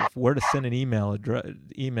here where to send an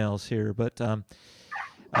emails here, but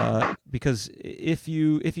because if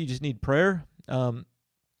you just need prayer,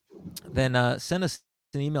 then send us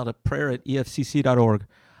an email to prayer@efcc.org,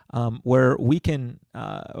 where we can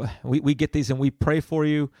we get these and we pray for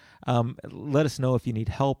you. Let us know if you need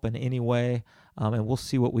help in any way, and we'll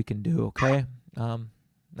see what we can do. Okay,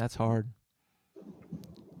 that's hard.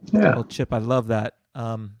 Yeah. Well, Chip, I love that.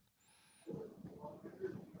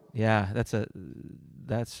 Yeah,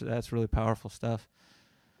 that's really powerful stuff.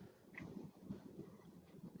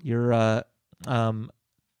 You're um,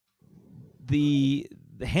 the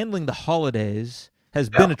handling the holidays has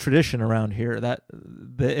Yeah. been a tradition around here and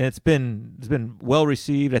it's been well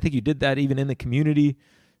received. I think you did that even in the community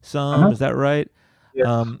some. Uh-huh. Is that right? Yes.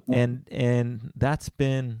 And that's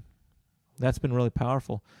been really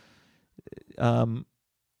powerful. Um,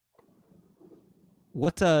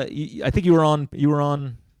 what I think you were on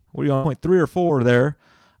were you on point 3 or 4 there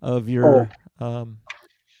of Oh, your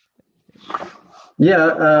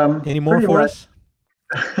yeah. any more Pretty for much. us?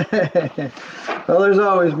 Well, there's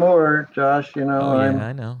always more, Josh. Oh yeah, I'm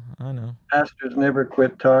I know. pastors never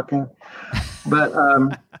quit talking, but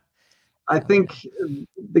I Oh think yeah,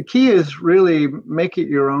 the key is really make it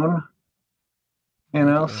your own. make it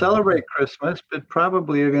your own. Celebrate Christmas, but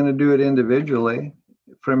probably you're going to do it individually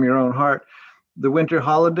from your own heart. The winter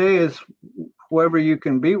holiday is whoever you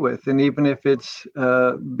can be with, and even if it's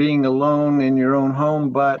being alone in your own home,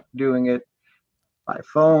 but doing it by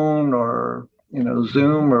phone or Mm-hmm.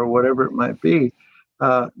 Zoom or whatever it might be,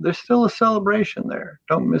 there's still a celebration there.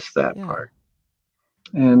 Don't miss that Yeah. part.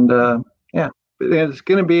 And yeah, it's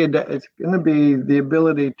going to be the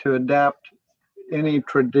ability to adapt any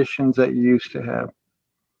traditions that you used to have.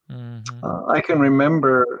 Mm-hmm. I can Mm-hmm.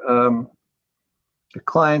 remember a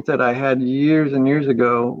client that I had years and years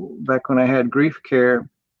ago, back when I had grief care.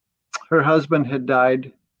 Her husband had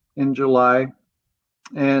died in July,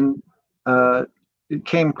 and uh, it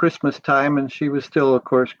came Christmas time, and she was still, of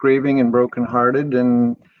course, grieving and brokenhearted,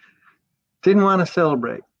 and didn't want to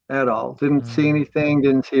celebrate at all. Didn't see Mm. anything,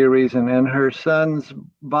 didn't see a reason. And her sons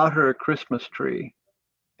bought her a Christmas tree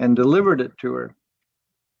and delivered it to her.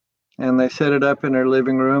 And they set it up in her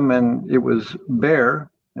living room, and it was bare.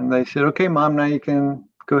 And they said, "Okay, Mom, now you can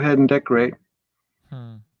go ahead and decorate."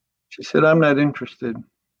 Hmm. She said, "I'm not interested."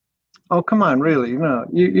 "Oh, come on, really? No,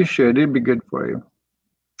 you should. It'd be good for you."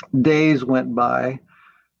 Days went by.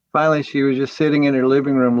 Finally, she was just sitting in her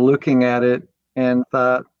living room looking at it and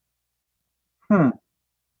thought, hmm,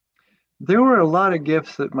 there were a lot of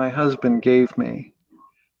gifts that my husband gave me.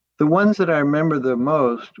 The ones that I remember the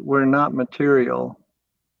most were not material.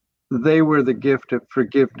 They were the gift of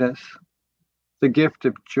forgiveness, the gift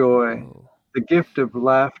of joy, Whoa. the gift of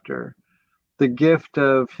laughter, the gift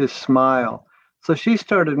of his smile. So she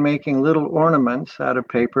started making little ornaments out of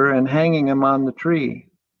paper and hanging them on the tree.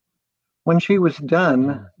 When she was done,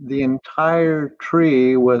 Hmm. the entire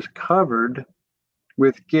tree was covered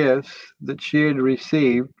with gifts that she had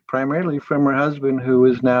received primarily from her husband, who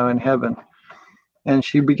is now in heaven. And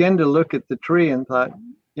she began to look at the tree and thought,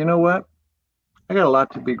 you know what? I got a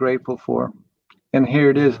lot to be grateful for. And here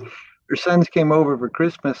it is. Yeah. Her sons came over for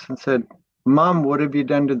Christmas and said, "Mom, what have you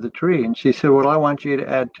done to the tree?" And she said, "Well, I want you to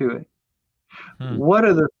add to it. Hmm. What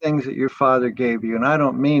are the things that your father gave you?" And I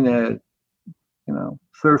don't mean a,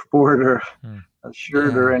 surfboard or Hmm. a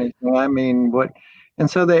shirt or Yeah. anything. I mean what.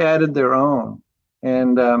 And so they added their own.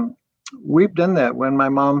 And we've done that. When my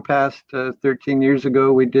mom passed 13 years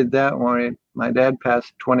ago, we did that. When my dad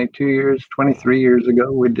passed 23 years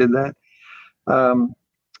ago, we did that. Um,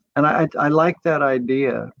 and I like that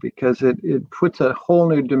idea because it puts a whole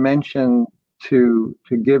new dimension to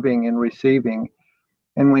giving and receiving.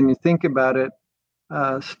 And when you think about it,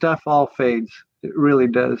 stuff all fades. It really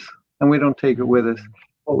does. And we don't take it with us.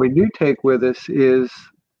 What we do take with us is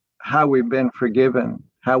how we've been forgiven,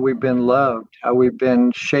 how we've been loved, how we've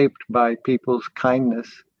been shaped by people's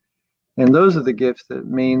kindness. And those are the gifts that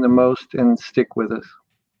mean the most and stick with us.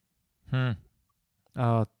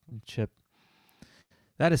 Oh, Chip,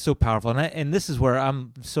 that is so powerful. And this is where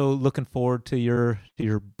I'm so looking forward to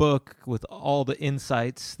your book with all the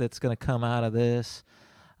insights that's going to come out of this.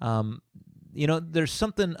 There's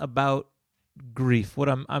something about grief. What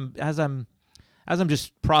I'm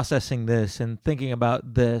just processing this and thinking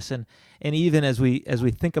about this, and even as we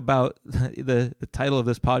think about the title of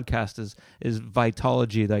this podcast is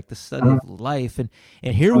Vitalogy, like the study of life, and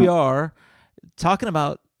here we are talking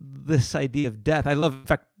about this idea of death. I love, in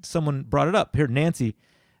fact, someone brought it up here, Nancy.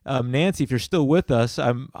 Nancy, if you're still with us,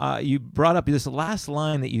 you brought up this last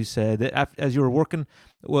line that you said that as you were working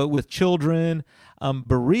with children,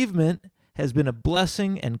 bereavement has been a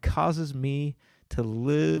blessing and causes me to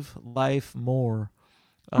live life more.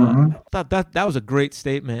 I thought that was a great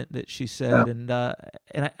statement that she said, and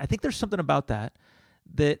I think there's something about that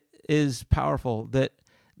is powerful. That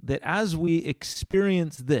as we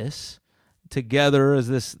experience this together as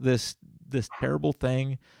this terrible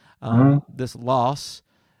thing, this loss,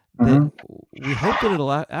 that we hope that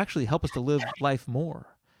it'll actually help us to live life more.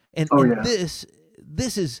 And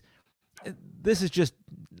this is just,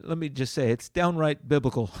 let me just say, it's downright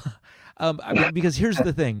biblical. Because here's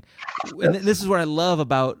the thing, and this is what I love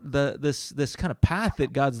about this kind of path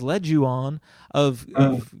that God's led you on of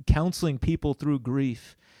counseling people through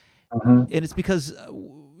grief. And it's because,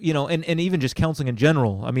 and even just counseling in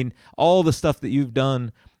general. I mean, all the stuff that you've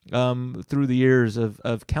done through the years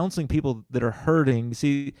of counseling people that are hurting.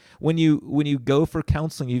 See, when you go for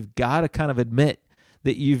counseling, you've got to kind of admit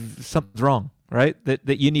that something's wrong, right?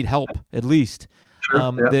 That you need help at least.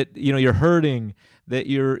 Sure, that you're hurting, that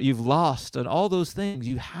you've lost, and all those things.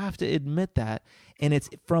 You have to admit that, and it's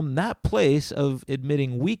from that place of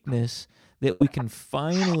admitting weakness that we can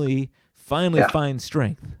finally find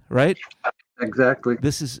strength, right? Exactly.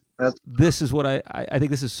 This is what I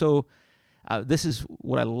think this is so. This is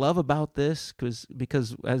what I love about this,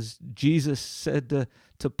 because as Jesus said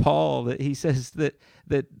to Paul, that he says that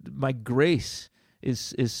my grace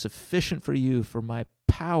is sufficient for you, for my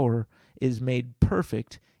power is made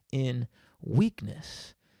perfect in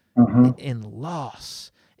weakness, in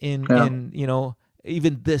loss, in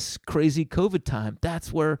even this crazy COVID time.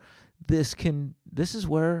 That's where this is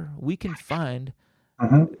where we can find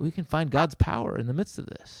God's power in the midst of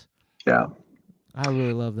this. Yeah, I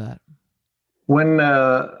really love that. When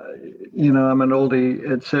I'm an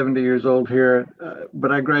oldie at 70 years old here,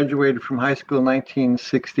 but I graduated from high school in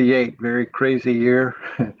 1968, very crazy year.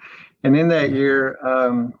 And in that year,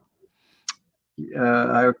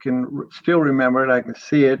 I can still remember it. I can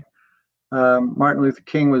see it. Martin Luther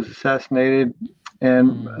King was assassinated,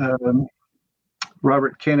 and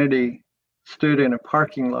Robert Kennedy stood in a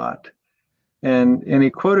parking lot, and he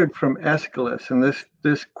quoted from Aeschylus, and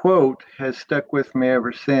this quote has stuck with me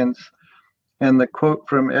ever since. And the quote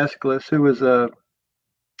from Aeschylus, who was a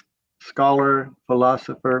scholar,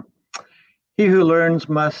 philosopher: "He who learns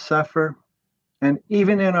must suffer, and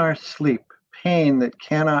even in our sleep, pain that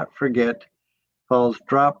cannot forget falls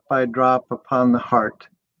drop by drop upon the heart.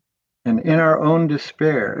 And in our own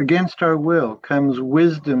despair, against our will, comes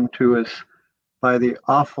wisdom to us by the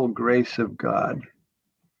awful grace of God."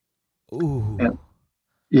 Ooh. And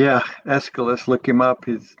Aeschylus, look him up.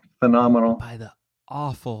 He's phenomenal. By the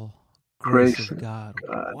awful grace of God.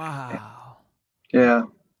 Wow. Yeah.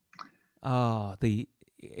 Oh, the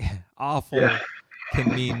awful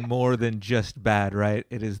can mean more than just bad, right?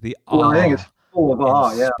 It is the awe. I think it's full of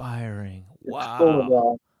awe. Inspiring. Wow. It's full of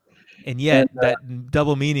awe. And yet, that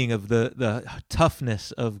double meaning of the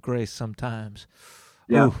toughness of grace sometimes.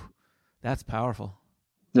 Yeah. Ooh, that's powerful.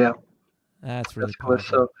 Yeah. That's really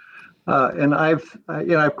powerful. So, and I've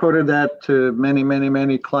quoted that to many, many,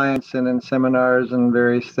 many clients and in seminars and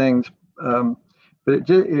various things. But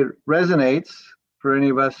it resonates for any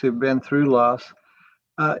of us who've been through loss.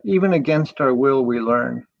 Even against our will, we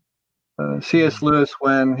learn. C.S. Lewis,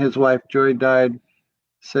 when his wife Joy died,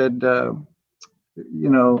 said,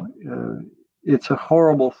 it's a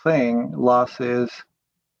horrible thing, loss is,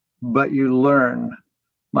 but you learn.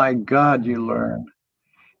 My God, you learn.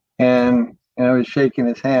 And I was shaking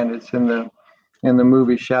his hand. It's in the in the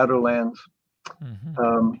movie Shadowlands.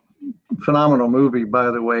 Phenomenal movie,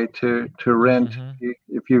 by the way, to rent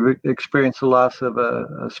if you've experienced the loss of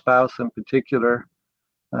a spouse in particular.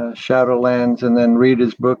 Shadowlands, and then read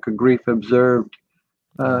his book, A Grief Observed.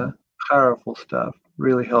 Powerful stuff.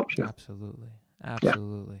 Really helps you. Absolutely.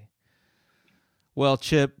 Yeah. Well,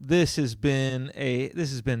 Chip, this has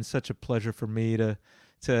been such a pleasure for me to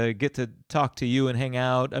get to talk to you and hang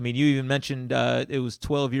out. I mean, you even mentioned it was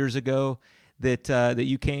 12 years ago that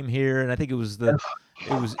you came here, and I think it was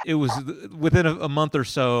within a month or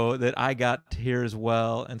so that I got here as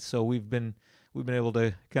well, and so we've been able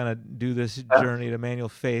to kind of do this journey to Emmanuel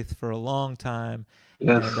Faith for a long time.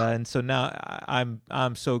 Yes. And so now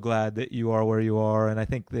I'm so glad that you are where you are, and I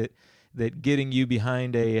think that getting you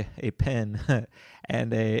behind a pen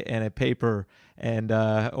and a paper and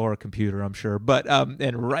or a computer, I'm sure, but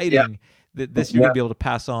and writing that you're gonna be able to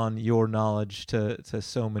pass on your knowledge to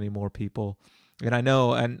so many more people. And I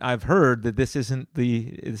know, and I've heard that this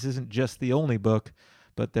isn't just the only book,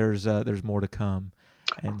 but there's more to come.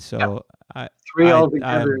 And so three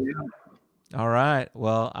altogether. All right.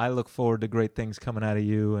 Well, I look forward to great things coming out of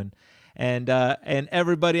you, and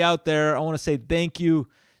everybody out there. I want to say thank you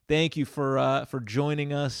for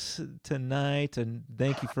joining us tonight, and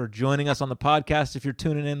thank you for joining us on the podcast. If you're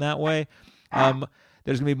tuning in that way,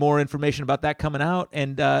 there's gonna be more information about that coming out,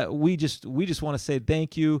 and we just want to say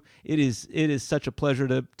thank you. It is such a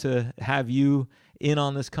pleasure to have you in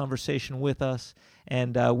on this conversation with us.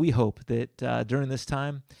 And we hope that during this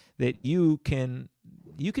time that you can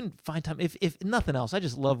find time, if nothing else. I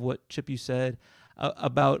just love what Chip you said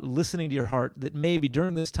about listening to your heart, that maybe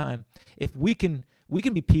during this time, if we can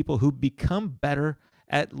be people who become better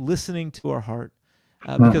at listening to our heart,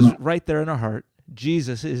 because right there in our heart,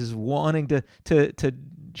 Jesus is wanting to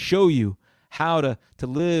show you how to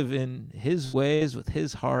live in his ways with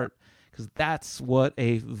his heart, because that's what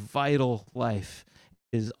a vital life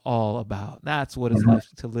is all about. That's what it's like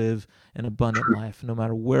to live an abundant life, no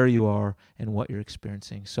matter where you are and what you're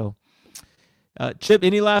experiencing. So, Chip,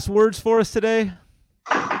 any last words for us today?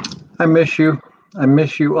 I miss you. I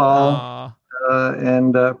miss you all,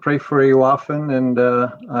 and pray for you often. And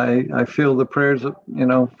I feel the prayers,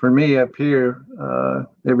 for me up here.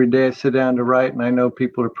 Every day I sit down to write, and I know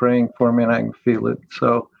people are praying for me, and I can feel it.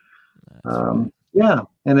 So, and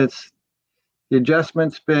the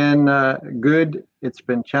adjustment's been good. It's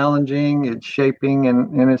been challenging. It's shaping,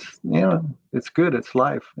 and it's it's good. It's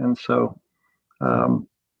life, and so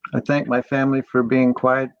I thank my family for being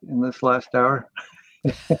quiet in this last hour.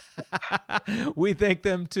 We thank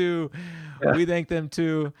them too. Yeah. We thank them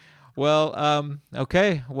too. Well,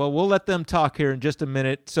 okay. Well, we'll let them talk here in just a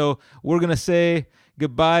minute. So we're gonna say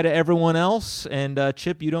goodbye to everyone else, and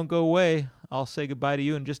Chip, you don't go away. I'll say goodbye to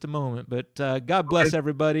you in just a moment. But God bless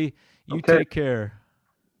everybody. You take care.